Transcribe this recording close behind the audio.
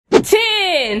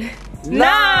10,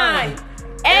 9,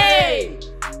 8,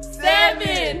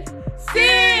 7,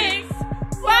 6,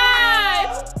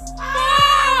 5,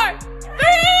 4,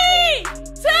 3,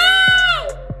 2,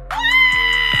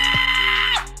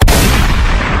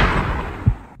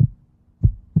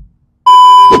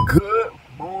 1. Good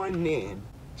morning,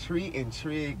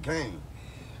 TRI&TRIGG gang.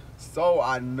 So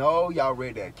I know y'all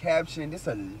read that caption. This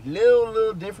a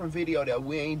little different video that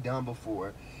we ain't done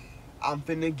before. I'm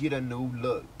finna get a new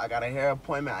look. I got a hair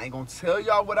appointment. I ain't gonna tell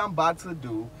y'all what I'm about to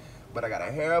do, but I got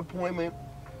a hair appointment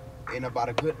in about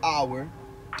a good hour.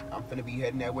 I'm finna be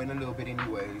heading that way in a little bit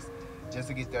anyways, just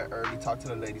to get there early, talk to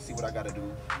the lady, see what I gotta do,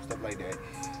 stuff like that.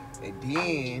 And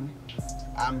then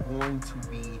I'm going to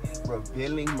be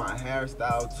revealing my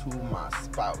hairstyle to my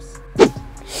spouse.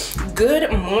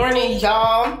 Good morning,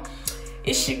 y'all.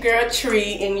 It's your girl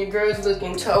Tree, and your girl's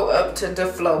looking toe up to the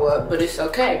flow up, but it's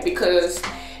okay because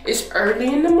it's early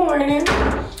in the morning,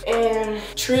 and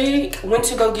Trig went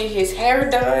to go get his hair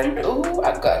done. Ooh,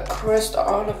 I got crust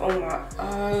all up on my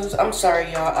eyes. I'm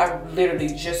sorry, y'all. I literally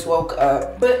just woke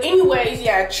up. But anyways,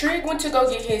 yeah, Trig went to go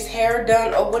get his hair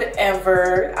done or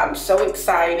whatever. I'm so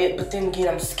excited, but then again,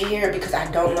 I'm scared because I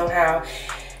don't know how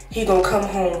he gonna come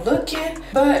home looking.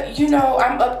 But you know,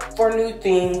 I'm up for new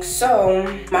things, so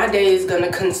my day is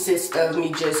gonna consist of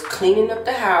me just cleaning up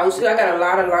the house. I got a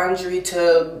lot of laundry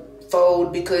to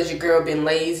fold because your girl been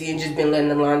lazy and just been letting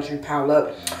the laundry pile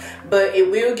up, but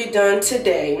it will get done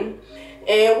today.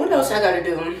 And what else I gotta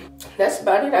do? That's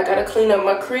about it. I gotta clean up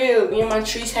my crib. Me and my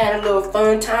trees had a little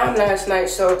fun time last night,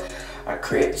 so our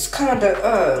crib's kinda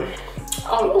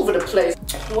all over the place.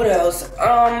 What else?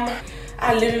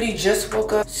 I literally just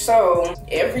woke up, so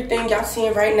everything y'all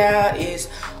seeing right now is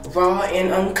raw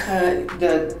and uncut.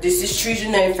 This is Tree's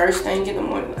name, first thing in the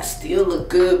morning. I still look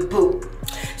good, boo.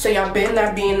 So y'all better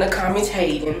not be in the comments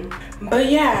hating. But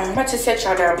yeah, I'm about to set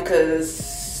y'all down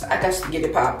because I got to get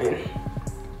it popping.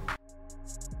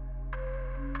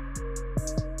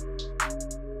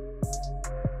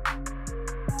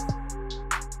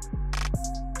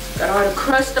 Got all the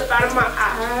crust up out of my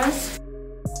eyes.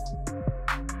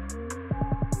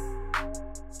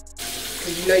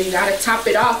 Cause you know you gotta top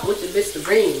it off with the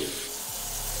Listerine.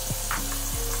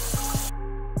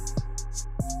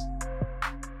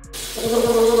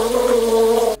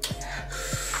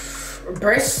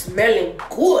 Breast smelling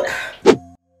good.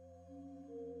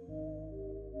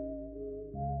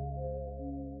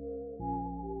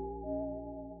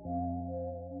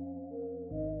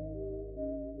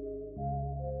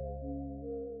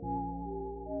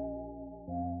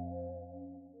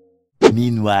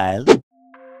 Meanwhile,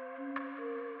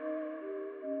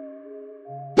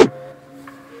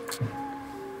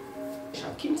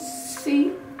 y'all can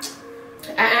see,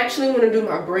 I actually want to do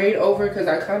my braid over because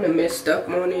I kind of messed up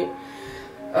on it.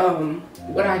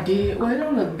 What I did, well, it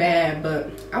don't look bad, but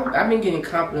I've been getting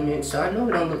compliments, so I know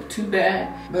it don't look too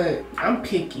bad, but I'm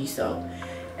picky, so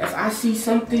if I see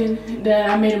something that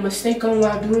I made a mistake on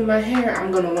while doing my hair,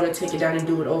 I'm gonna want to take it down and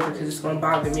do it over because it's gonna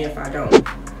bother me if I don't.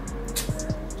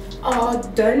 All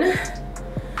done.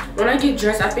 When I get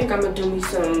dressed, I think I'm gonna do me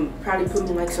some, probably put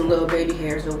me like some little baby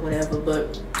hairs or whatever,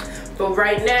 but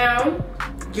right now,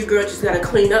 your girl just gotta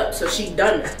clean up, so she's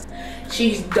done.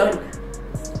 She's done.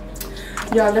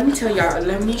 Y'all, let me tell y'all,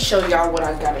 let me show y'all what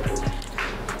I gotta do.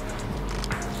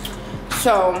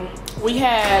 So, we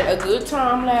had a good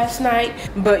time last night,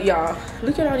 but y'all,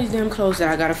 look at all these damn clothes that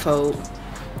I gotta fold.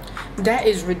 That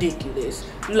is ridiculous.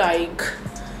 Like,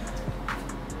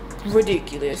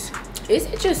 ridiculous. Is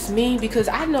it just me? Because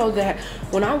I know that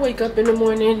when I wake up in the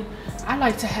morning, I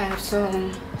like to have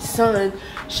some sun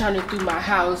shining through my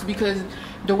house, because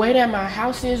the way that my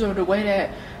house is, or the way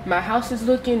that my house is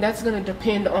looking, that's gonna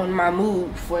depend on my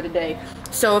mood for the day.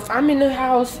 So if I'm in the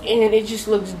house and it just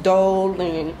looks dull,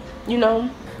 and you know,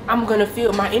 I'm gonna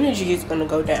feel my energy is gonna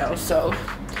go down. So,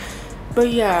 but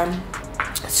yeah,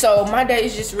 so my day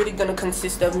is just really gonna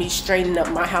consist of me straightening up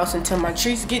my house until my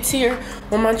trees gets here.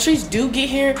 When my trees do get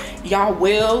here, y'all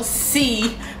will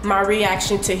see my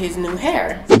reaction to his new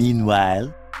hair.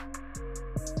 meanwhile,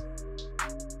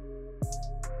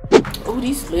 Oh,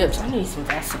 these lips, I need some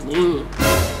Vaseline.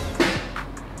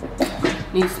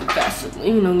 Need some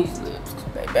Vaseline on these lips,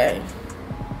 baby.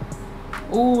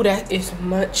 Ooh, that is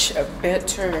much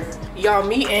better. Y'all,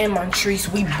 me and my trees,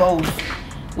 we both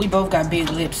got big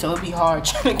lips, so it'd be hard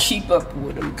trying to keep up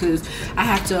with them, because I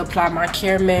have to apply my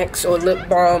Carmex or lip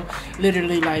balm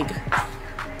literally like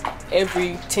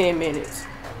every 10 minutes.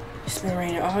 It's been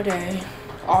raining all day,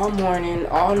 all morning,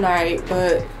 all night,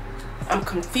 but I'm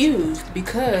confused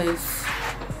because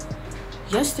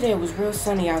Yesterday it was real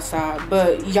sunny outside,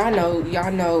 but y'all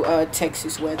know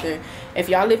Texas weather. If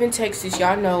y'all live in Texas,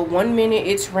 y'all know 1 minute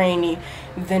it's rainy,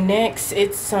 the next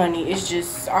it's sunny. It's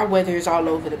just, our weather is all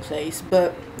over the place.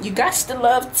 But you got to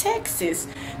love Texas,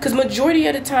 because majority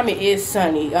of the time it is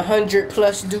sunny,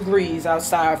 100+ degrees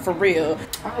outside, for real.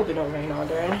 I hope it don't rain all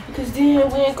day, because then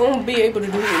we ain't gonna be able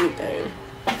to do anything.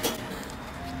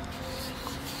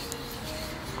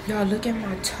 Y'all, look at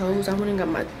my toes. I went and got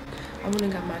my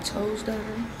toes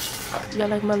done. Y'all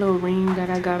like my little ring that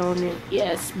I got on it?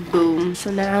 Yes, boom. So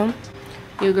now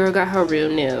your girl got her real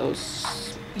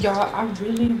nails. Y'all, I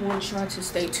really want y'all to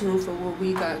stay tuned for what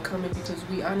we got coming, because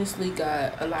we honestly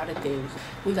got a lot of things.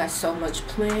 We got so much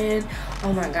planned.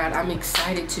 Oh my god, I'm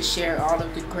excited to share all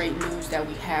of the great news that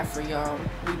we have for y'all.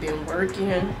 We've been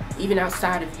working, even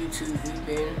outside of YouTube.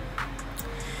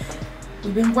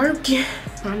 We've been working,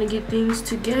 trying to get things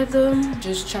together,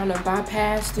 just trying to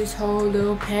bypass this whole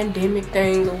little pandemic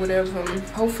thing or whatever.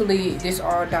 Hopefully this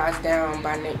all dies down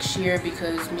by next year,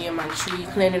 because me and my tree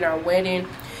planning our wedding,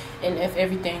 and if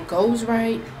everything goes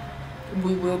right,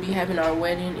 we will be having our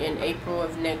wedding in April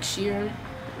of next year.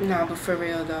 Nah, but for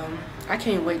real though, I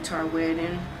can't wait to our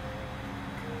wedding.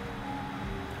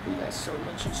 We got so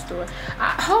much in store.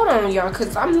 Hold on, y'all,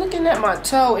 because I'm looking at my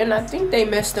toe, and I think they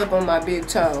messed up on my big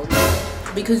toe,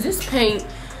 because this paint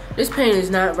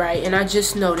is not right, and I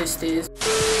just noticed this.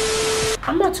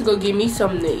 I'm about to go get me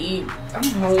something to eat. I'm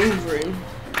hungry.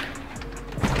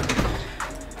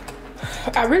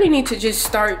 I really need to just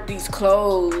start these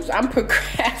clothes. I'm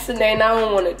procrastinating. I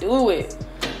don't want to do it.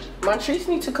 My trees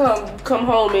need to come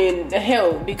home and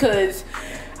help, because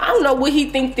I don't know what he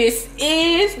think this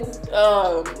is.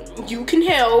 You can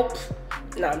help.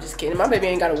 No, I'm just kidding. My baby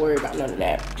ain't gotta worry about none of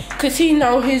that, cause he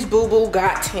know his boo-boo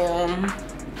got him.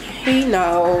 He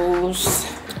knows.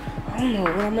 I don't know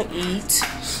what I'm gonna eat.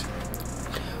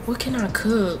 What can I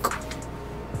cook?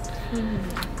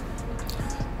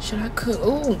 Should I cook?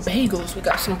 Oh, bagels. We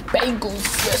got some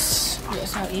bagels.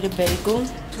 Yes, I'll eat a bagel.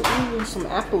 Ooh, some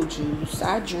apple juice.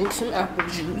 I drink some apple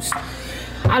juice.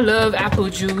 I love apple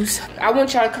juice. I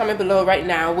want y'all to comment below right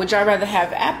now. Would y'all rather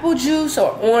have apple juice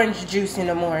or orange juice in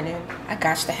the morning? I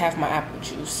got to have my apple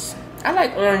juice. I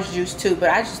like orange juice too,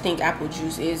 but I just think apple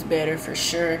juice is better for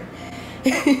sure.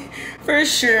 For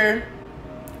sure.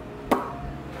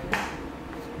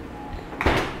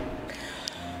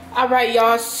 All right,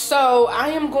 y'all, so I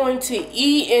am going to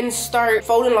eat and start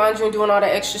folding laundry and doing all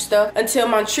that extra stuff until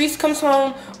Montrese comes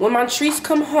home. When Montrese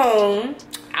come home,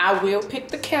 I will pick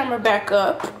the camera back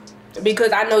up,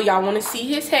 because I know y'all want to see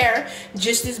his hair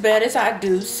just as bad as I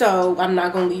do, so I'm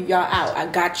not gonna leave y'all out. I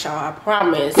got y'all, I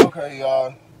promise. Okay,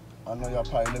 y'all, I know y'all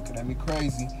probably looking at me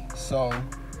crazy, so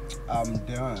I'm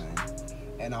done,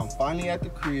 and I'm finally at the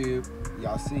crib.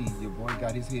 Y'all see, your boy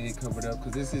got his head covered up,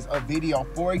 because this is a video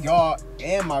for y'all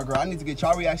and my girl. I need to get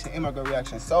y'all reaction and my girl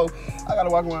reaction, so I gotta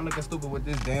walk around looking stupid with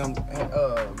this damn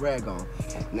rag on.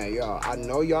 Now, y'all, I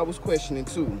know y'all was questioning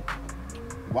too,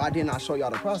 why didn't I show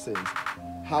y'all the process?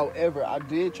 However, I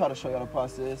did try to show y'all the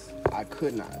process. I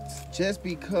could not, just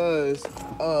because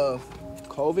of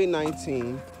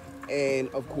COVID-19, and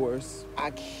of course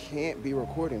I can't be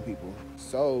recording people,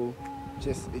 so it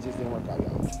just didn't work out,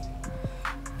 y'all.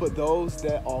 For those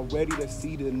that are ready to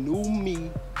see the new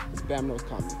me, spam those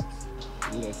comments.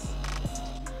 Yes.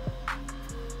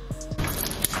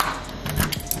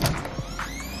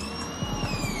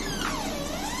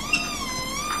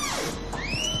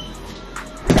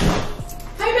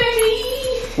 Hey, baby.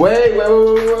 Wait. Why I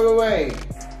gotta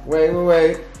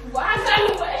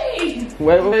wait?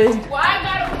 Wait. Why I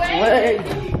gotta wait?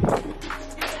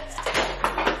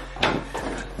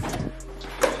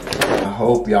 I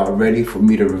hope y'all ready for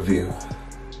me to reveal.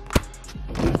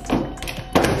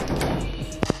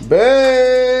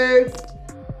 Babe!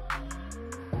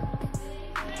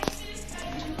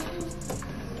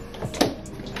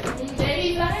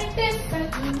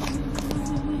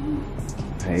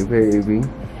 Hey, baby.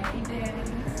 Hey, daddy.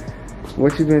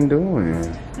 What you been doing?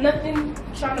 Nothing.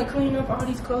 Trying to clean up all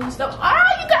these clothes and stuff. Oh,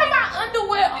 you got my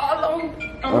underwear all on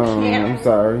camera. I'm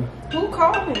sorry. Who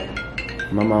called me?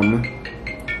 My mama.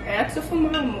 Answer for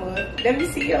mama. Let me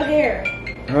see your hair.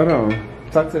 Hold on.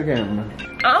 Talk to the camera.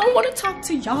 I don't want to talk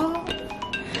to y'all.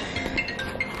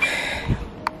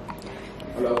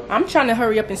 Hello. I'm trying to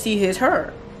hurry up and see his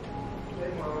hair.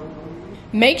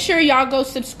 Make sure y'all go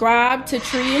subscribe to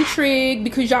TRI&TRIGG,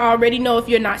 because y'all already know if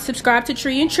you're not subscribed to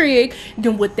TRI&TRIGG,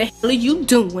 then what the hell are you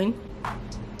doing?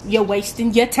 You're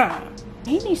wasting your time.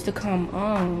 He needs to come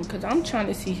on, because I'm trying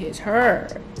to see his hair.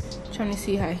 Trying to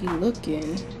see how he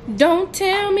looking. Don't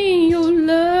tell me you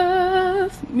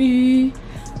love me.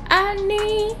 I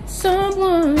need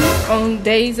someone. On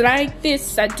days like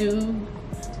this, I do.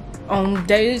 On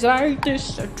days like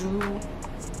this, I do.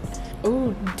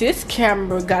 Ooh, this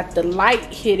camera got the light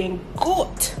hitting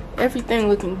good. Everything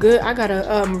looking good. I gotta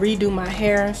redo my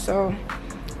hair, so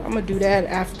I'm gonna do that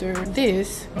after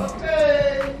this.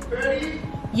 Okay, ready?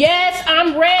 Yes,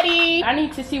 I'm ready. I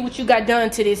need to see what you got done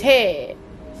to this head.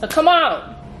 So come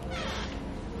on.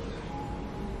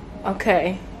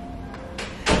 Okay.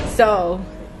 So,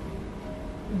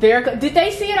 did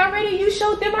they see it already? You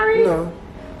showed them already? No.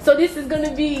 So this is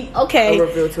gonna be, okay,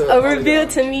 a reveal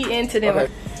to me and to them.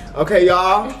 Okay,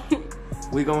 y'all.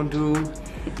 We gonna do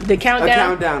the countdown. A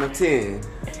countdown of 10.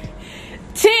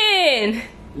 10,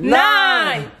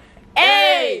 9,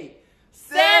 8,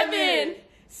 7,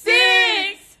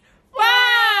 6,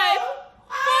 5,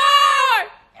 4,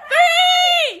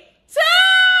 3, 2,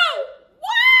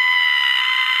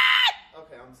 1.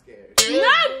 Okay, I'm scared.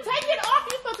 No, take it off.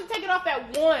 You're supposed to take it off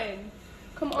at 1.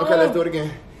 Come on. Okay, let's do it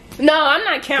again. No, I'm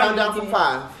not counting. Countdown from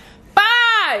 5.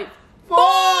 5,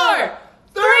 4,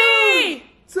 3,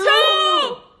 2, 1.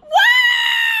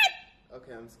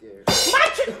 Okay, I'm scared.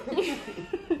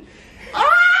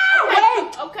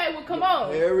 Oh, okay, well, come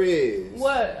on. There is.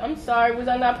 What? I'm sorry. Was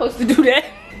I not supposed to do that?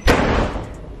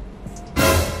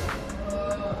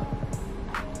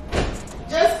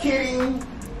 Just kidding.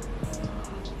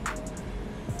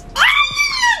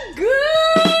 Ah,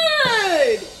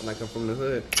 good. Like I'm from the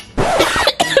hood.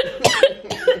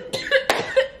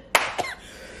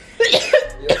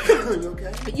 You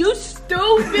okay? You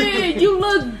stupid. You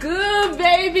look good,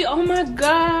 baby. Oh my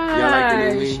gosh. Y'all like it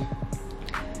in me?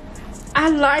 I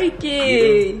like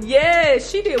it. Yeah,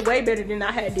 she did way better than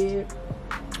I had did.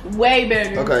 Way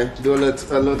better. Okay, do a little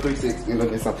 360.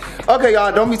 Look at something. Okay,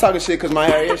 y'all, don't be talking shit because my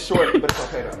hair is short, but it's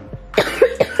okay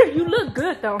though. You look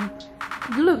good though.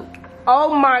 You look.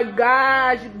 Oh my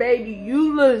gosh, baby,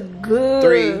 you look good.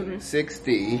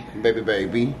 360,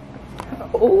 baby.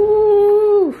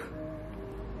 Ooh.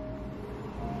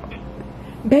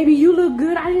 Baby, you look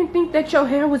good. I didn't think that your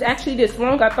hair was actually this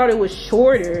long. I thought it was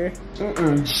shorter.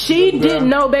 She did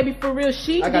know, baby, for real.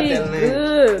 She did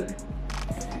good.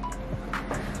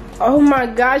 Oh my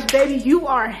gosh, baby, you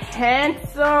are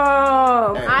handsome.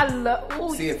 Hey, I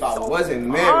love. See, if I wasn't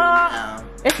married now.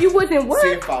 If you wasn't what? See,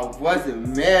 if I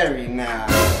wasn't married now,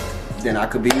 then I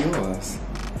could be yours.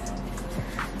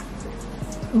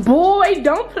 Boy,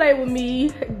 don't play with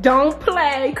me. Don't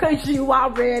play, cause you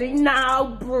already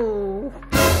know, boo.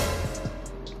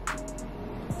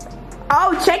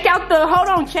 Oh, check out the, hold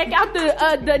on, check out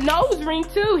the nose ring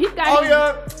too. He got. Oh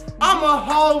yeah, I'm a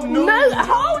whole new man.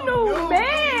 Whole new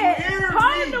man.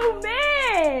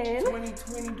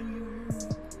 2020, do you hear me?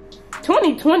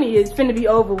 2020 is finna be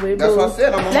over with, That's boo. what I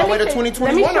said. I'm on my way to 2021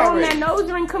 Let me show already. him that nose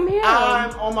ring. Come here.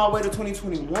 I'm on my way to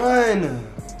 2021.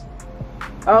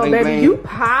 Oh, bling, baby, bling. you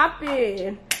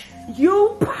poppin'.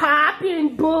 You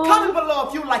poppin', boo. Comment below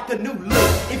if you like the new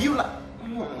look. If you like.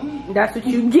 That's what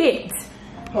you get.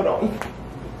 Hold on.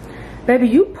 Baby,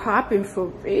 you poppin' for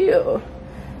real.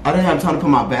 I didn't have time to put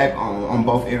my back on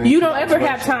both earrings. You don't ever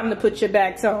have time to put your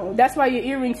backs on. That's why your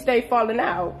earrings stay falling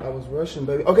out. I was rushing,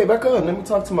 baby. Okay, back up. Let me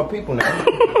talk to my people now.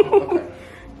 Okay.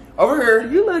 Over here.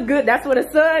 You look good. That's what the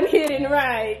sun hitting,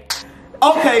 right?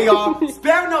 Okay, y'all.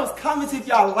 Spare in those comments if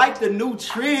y'all like the new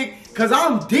trig, because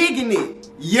I'm digging it.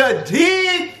 You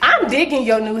dig? I'm digging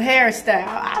your new hairstyle.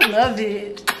 I love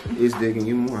it. It's digging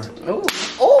you more. Ooh.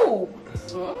 Ooh.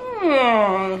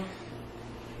 Mm.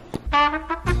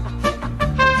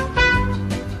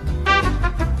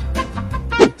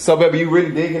 So, baby, you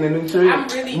really digging the new trig? I'm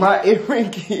really. My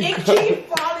earring It keeps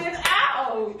falling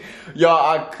out. Y'all,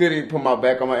 I couldn't put my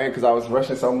back on my ear because I was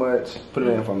rushing so much. Put it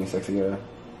in for me, sexy girl.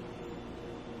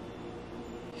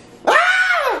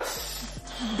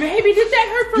 Baby, did that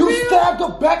hurt for real? You stabbed the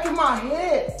back of my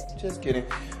head. Just kidding.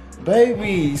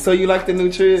 Baby, so you like the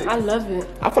new trig? I love it.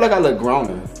 I feel like I look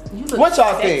growner. What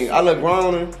y'all think? I look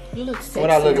growner? You look sexy. What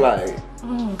I look like?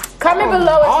 Comment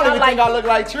below if I don't even like think I look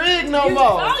like Trig no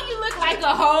more. Oh, you look like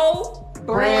a whole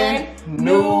brand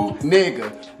new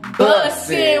nigga.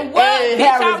 bussin'. What? Hey,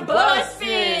 Bitch, I'm Harry's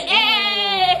bussin'.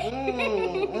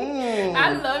 Hey.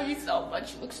 I love you so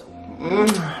much. You look so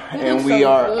good. And we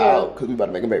are out because we about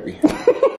to make a baby.